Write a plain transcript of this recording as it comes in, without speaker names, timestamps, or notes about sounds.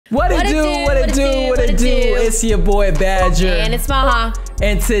What it do? It's your boy Badger. And it's Maha.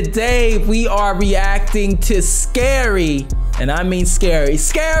 And today we are reacting to scary, and I mean scary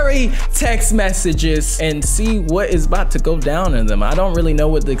text messages and see what is about to go down in them. I don't really know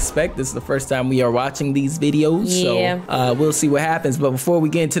what to expect. This is the first time we are watching these videos. Yeah. So we'll see what happens. But before we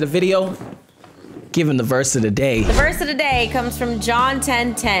get into the video, give him the verse of the day. The verse of the day comes from John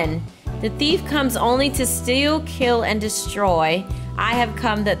 10:10. The thief comes only to steal, kill, and destroy. I have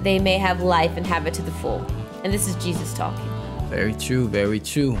come that they may have life and have it to the full. And this is Jesus talking. Very true, very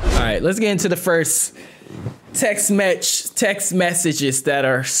true. All right, let's get into the first text messages that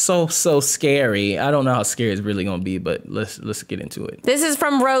are so scary. I don't know how scary it's really gonna be, but let's get into it. This is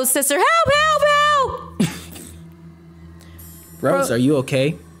from Rose sister. Help, help, help! Rose, are you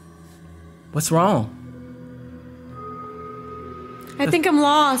okay? What's wrong? I think I'm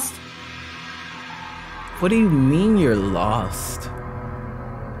lost. What do you mean you're lost?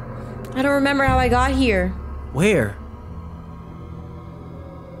 I don't remember how I got here. Where?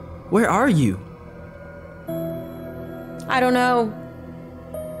 Where are you? I don't know.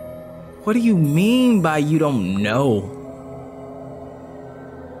 What do you mean by you don't know?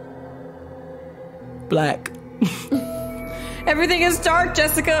 Black. Everything is dark,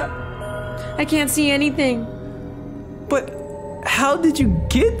 Jessica. I can't see anything. But how did you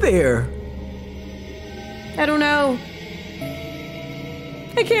get there? I don't know.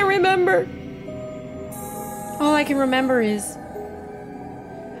 I can't remember. All I can remember is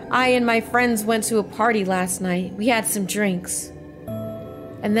I and my friends went to a party last night. We had some drinks.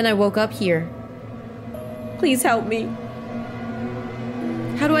 And then I woke up here. Please help me.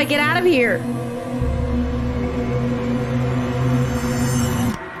 How do I get out of here?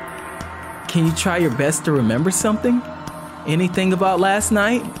 Can you try your best to remember something? Anything about last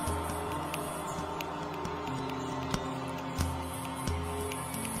night?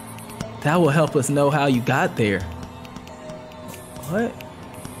 That will help us know how you got there. What?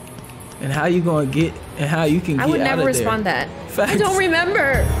 And how you gonna get, and how you can get out of there. I would never respond that. Facts. I don't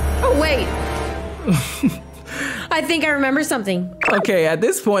remember. Oh, wait. I think I remember something. Okay, at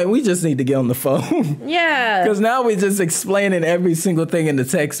this point, we just need to get on the phone. Yeah. Because now we're just explaining every single thing in the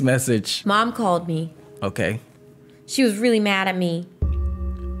text message. Mom called me. Okay. She was really mad at me.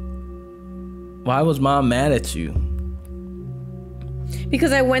 Why was Mom mad at you?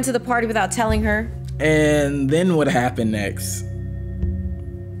 Because I went to the party without telling her. And then what happened next?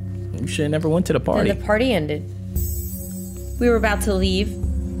 You should have never went to the party. Then the party ended. We were about to leave.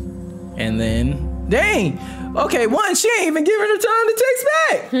 And then, dang. Okay, one, she ain't even giving her time to text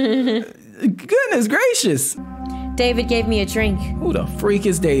back. Goodness gracious. David gave me a drink. Who the freak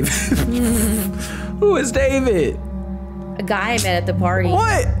is David? Who is David? A guy I met at the party.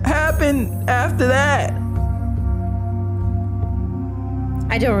 What happened after that?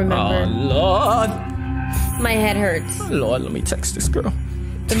 I don't remember. Oh, Lord. My head hurts. Oh, Lord, let me text this girl.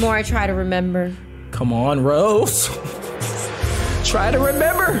 The more I try to remember. Come on, Rose. Try to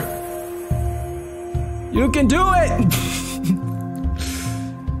remember. You can do it.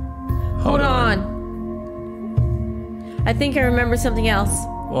 Hold on. I think I remember something else.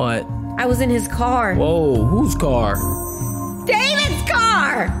 What? I was in his car. Whoa, whose car? David's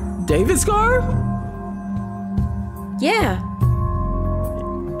car! David's car? Yeah.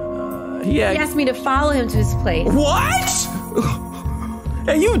 He asked me to follow him to his place. What?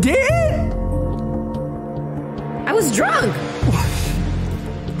 And you did? I was drunk.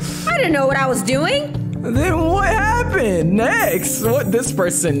 I didn't know what I was doing. Then what happened next? What, this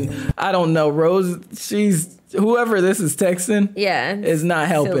person, I don't know, Rose, whoever this is texting, yeah, is not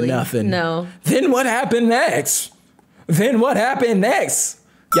helping silly. nothing. No. Then what happened next?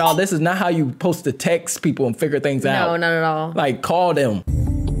 Y'all, this is not how you supposed to text people and figure things out. No, not at all. Like, call them.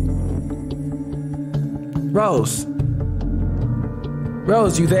 Rose.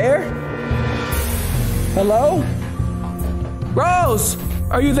 Rose, you there? Hello? Rose,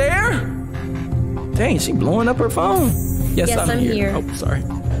 are you there? Dang, she blowing up her phone. Yes, I'm here. Oh, sorry.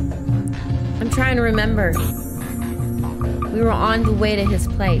 I'm trying to remember. We were on the way to his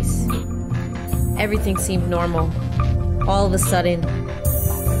place. Everything seemed normal. All of a sudden,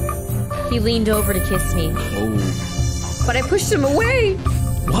 he leaned over to kiss me. Oh. But I pushed him away.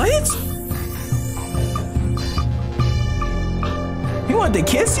 What? He wanted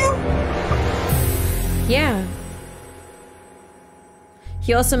to kiss you? Yeah.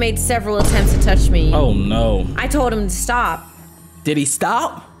 He also made several attempts to touch me. Oh no. I told him to stop. Did he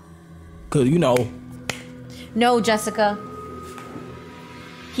stop? Cause you know. No, Jessica.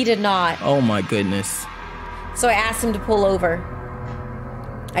 He did not. Oh my goodness. So I asked him to pull over.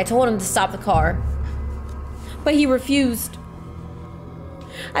 I told him to stop the car. But he refused.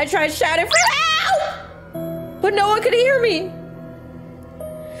 I tried shouting for help, but no one could hear me.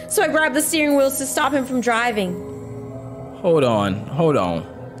 So I grabbed the steering wheels to stop him from driving. Hold on.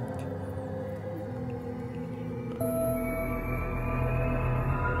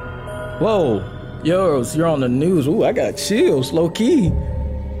 Whoa, you're on the news. Ooh, I got chills, low key.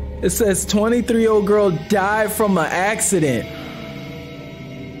 It says 23-year-old girl died from an accident.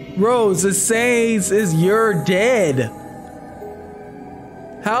 Rose, it says you're dead.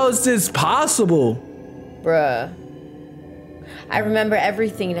 How is this possible? Bruh. I remember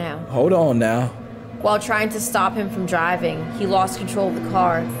everything now. Hold on now. While trying to stop him from driving, he lost control of the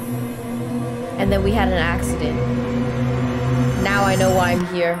car. And then we had an accident. Now I know why I'm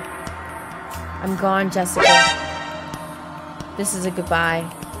here. I'm gone, Jessica. This is a goodbye.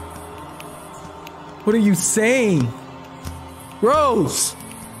 What are you saying? Rose!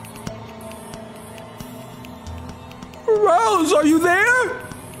 Rose, are you there?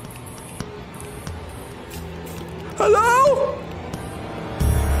 Hello?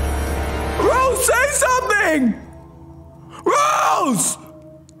 Rose, say something! Rose!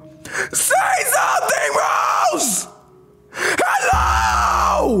 Say something, Rose!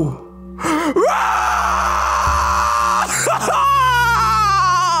 Hello! Rose!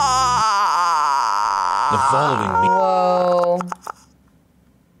 The following. Whoa.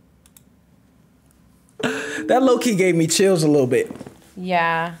 That low-key gave me chills a little bit.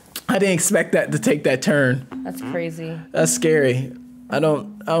 Yeah. I didn't expect that to take that turn. That's crazy. That's scary. I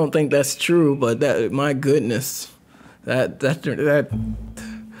don't think that's true, but that, my goodness. That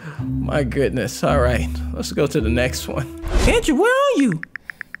my goodness. All right, let's go to the next one. Andrew, where are you?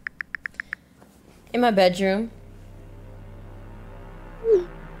 In my bedroom.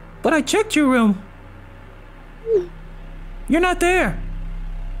 But I checked your room. You're not there.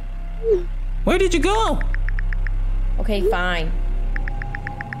 Where did you go? Okay, fine.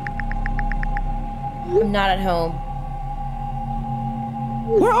 I'm not at home.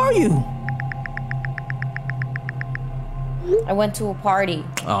 Where are you? I went to a party.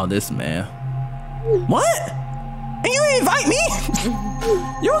 Oh, this man. What? And you didn't invite me?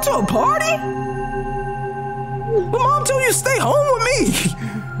 You went to a party? But Mom told you to stay home with me.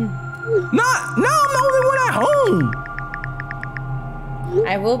 Now I'm the only one at home.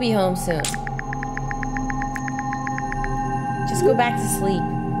 I will be home soon. Just go back to sleep.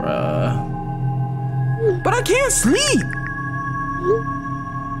 But I can't sleep.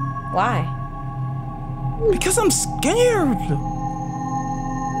 Why? Because I'm scared.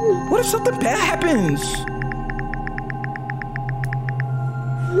 What if something bad happens?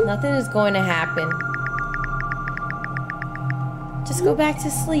 Nothing is going to happen. Just go back to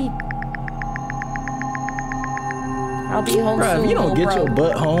sleep. I'll be home soon. If you don't get your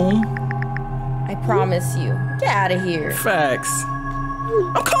butt home. I promise you. Get out of here. Facts.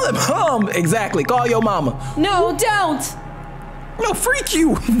 I'm calling Mom. Exactly. Call your mama. No, don't. No, freak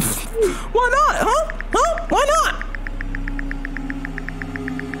you. Why not, huh? Huh? Why not?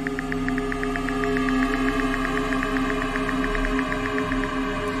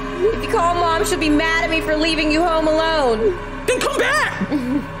 If you call Mom, she'll be mad at me for leaving you home alone. Then come back.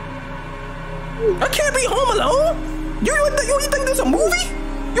 I can't be home alone. You think this is a movie?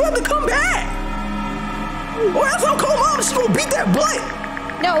 You have to come back. Or else I'll call Mom. She's gonna beat that butt.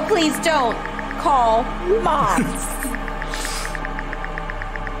 No, please don't call Mom.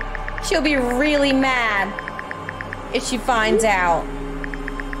 She'll be really mad if she finds out.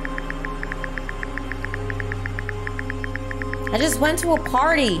 I just went to a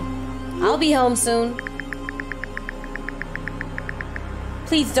party. I'll be home soon.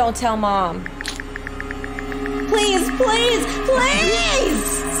 Please don't tell Mom. Please, please,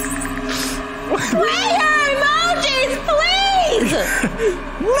 please! Player emojis, please!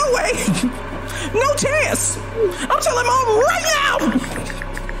 No way! No chance! I'm telling Mom right now!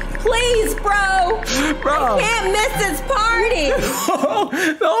 Please, bro! Bro! I can't miss this party!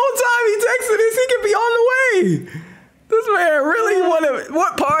 The whole time he texted this, he could be on the way! This man really wanted...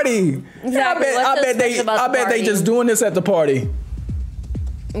 What party? Exactly. I bet they just doing this at the party.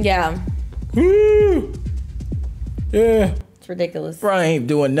 Yeah. Woo! Yeah. It's ridiculous. Bro, I ain't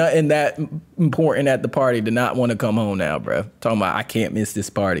doing nothing that important at the party to not want to come home now, bro. Talking about I can't miss this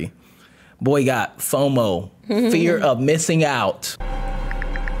party. Boy got FOMO, fear of missing out.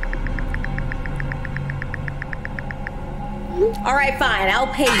 All right, fine. I'll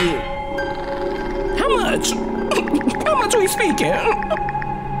pay you. How much? How much we speaking?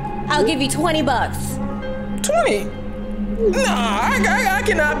 I'll give you $20. 20? Nah, I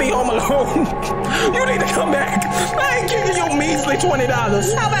cannot be home alone. You need to come back. I ain't giving you measly $20.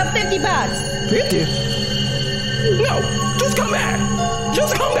 How about $50? 50? No, just come back.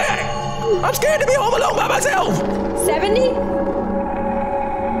 Just come back. I'm scared to be home alone by myself. 70?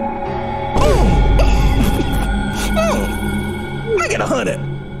 I get 100.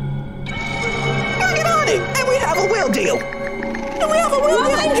 I get 100, and we have a will deal.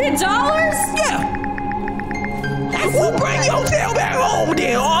 $100? Yeah. We'll bring your tail back home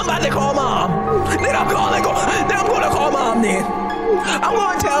then. Oh, I'm about to call mom. Then I'm gonna call mom then. I'm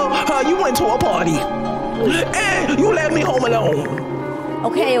gonna tell her you went to a party. And you left me home alone.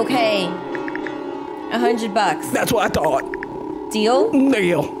 Okay. $100. That's what I thought. Deal?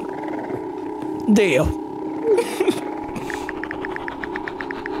 Deal.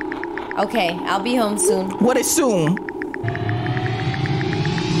 Okay, I'll be home soon. What is soon?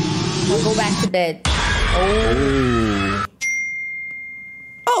 I'll go back to bed.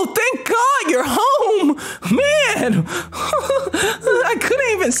 Oh, thank God you're home. Man, I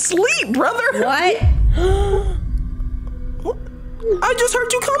couldn't even sleep, brother. What? I just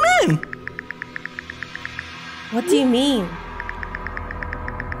heard you come in. What do you mean?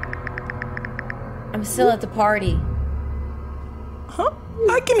 I'm still at the party. Huh?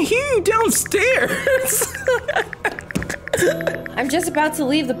 I can hear you downstairs. I'm just about to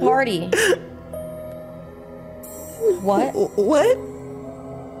leave the party. What? What?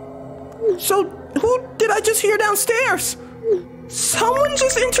 So, who did I just hear downstairs? Someone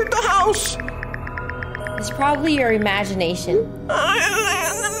just entered the house. It's probably your imagination. No, I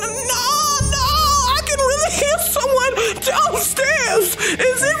can really hear someone downstairs.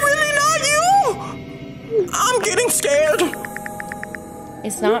 Is it really not you? I'm getting scared.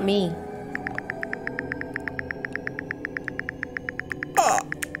 It's not me.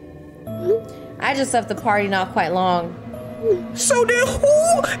 I just left the party not quite long. So then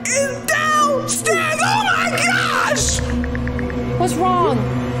who is downstairs? Oh my gosh! What's wrong?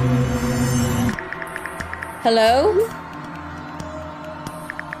 Hello?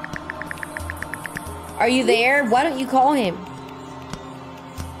 Are you there? Why don't you call him?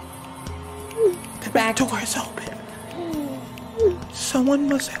 The back door is open. Someone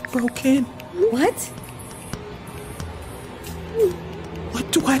must have broken in. What?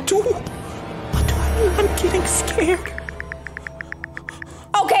 What do I do? I'm getting scared.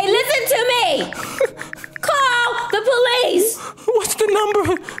 Okay, listen to me! Call the police! What's the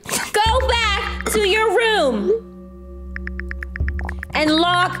number? Go back to your room and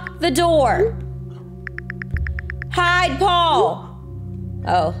lock the door. Hide Paul.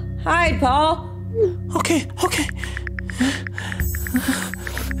 Oh, hide Paul. Okay.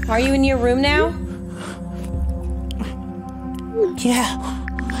 Are you in your room now? Yeah.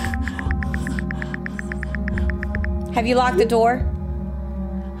 Have you locked the door?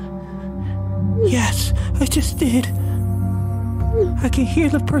 Yes, I just did. I can hear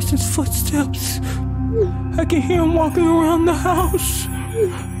the person's footsteps. I can hear him walking around the house.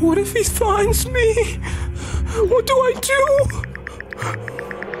 What if he finds me? What do I do?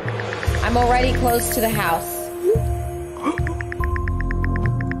 I'm already close to the house.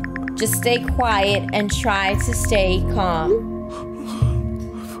 Just stay quiet and try to stay calm.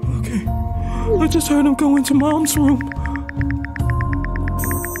 Okay. I just heard him go into Mom's room.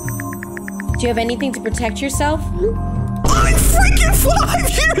 Do you have anything to protect yourself? I'm freaking 5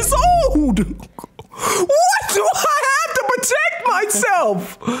 years old! What do I have to protect myself?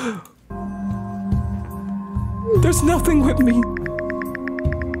 There's nothing with me.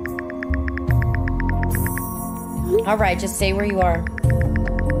 All right, just stay where you are.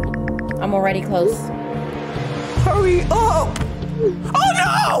 I'm already close. Hurry up! Oh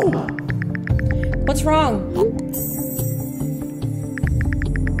no! What's wrong?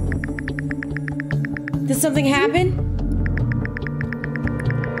 Did something happen?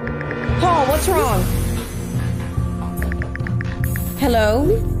 Paul, what's wrong? Hello?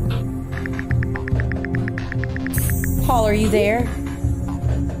 Paul, are you there?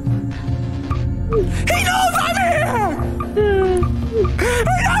 He knows I'm here! He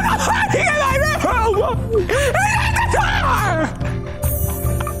knows I'm hiding in my room! He's at the door!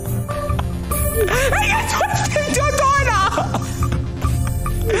 He can twist your door now!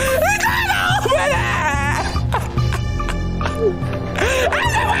 He can't open it!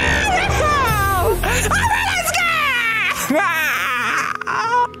 I'm really scared!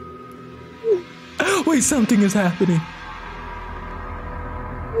 Wait, something is happening.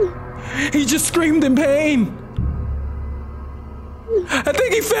 He just screamed in pain. I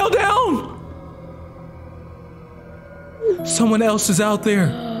think he fell down. Someone else is out there.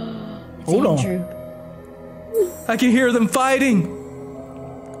 Hold on. I can hear them fighting.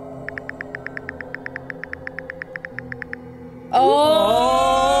 Oh!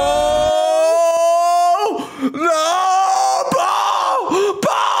 No! Paul!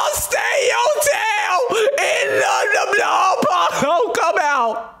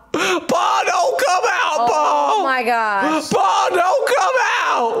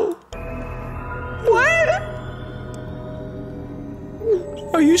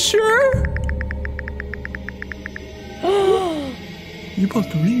 Are you sure? You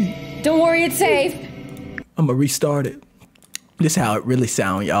about to read? Don't worry, it's safe. I'm gonna restart it. This is how it really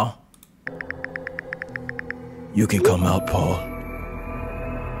sound, y'all. You can come out, Paul.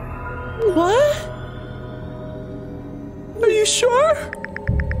 What? Are you sure?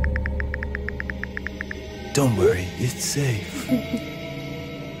 Don't worry, it's safe.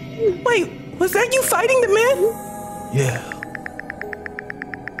 Wait, was that you fighting the man? Yeah,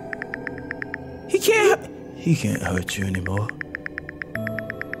 He can't. he can't hurt you anymore.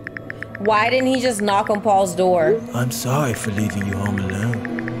 Why didn't he just knock on Paul's door? I'm sorry for leaving you home alone.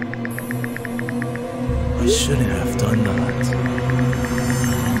 I shouldn't have done that.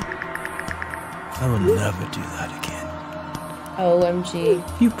 I will never do that again. OMG.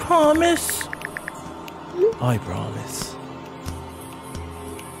 You promise? I promise.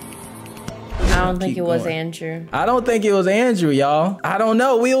 I don't think Keep it was going. Andrew. I don't think it was Andrew, y'all. I don't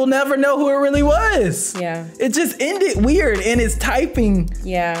know. We'll never know who it really was. Yeah. It just ended weird in his typing.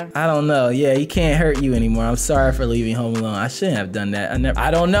 Yeah. I don't know. Yeah, he can't hurt you anymore. I'm sorry for leaving home alone. I shouldn't have done that.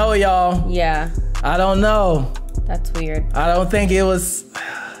 I don't know, y'all. Yeah. I don't know. That's weird. I don't think it was.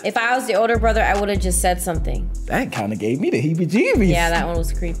 If I was the older brother, I would have just said something. That kind of gave me the heebie-jeebies. Yeah, that one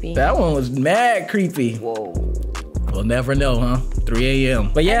was creepy. That one was mad creepy. Whoa. We'll never know, huh? 3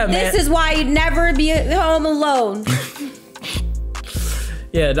 a.m. But yeah, man. This is why you'd never be at home alone.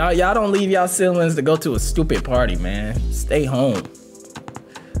 Yeah, y'all don't leave y'all siblings to go to a stupid party, man. Stay home.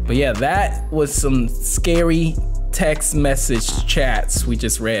 But yeah, that was some scary text message chats we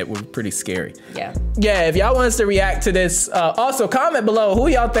just read. Were pretty scary. Yeah. Yeah, if y'all want us to react to this, also comment below who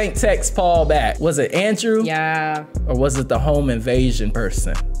y'all think text Paul back. Was it Andrew? Yeah. Or was it the home invasion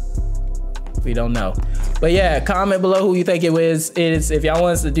person? We don't know. But yeah, comment below who you think it is. If y'all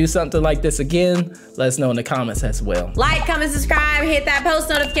want us to do something like this again, let us know in the comments as well. Like, comment, subscribe, hit that post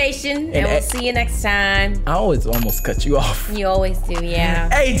notification, and we'll see you next time. I always almost cut you off. You always do, yeah.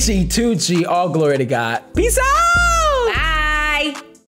 AG2G, all glory to God. Peace out!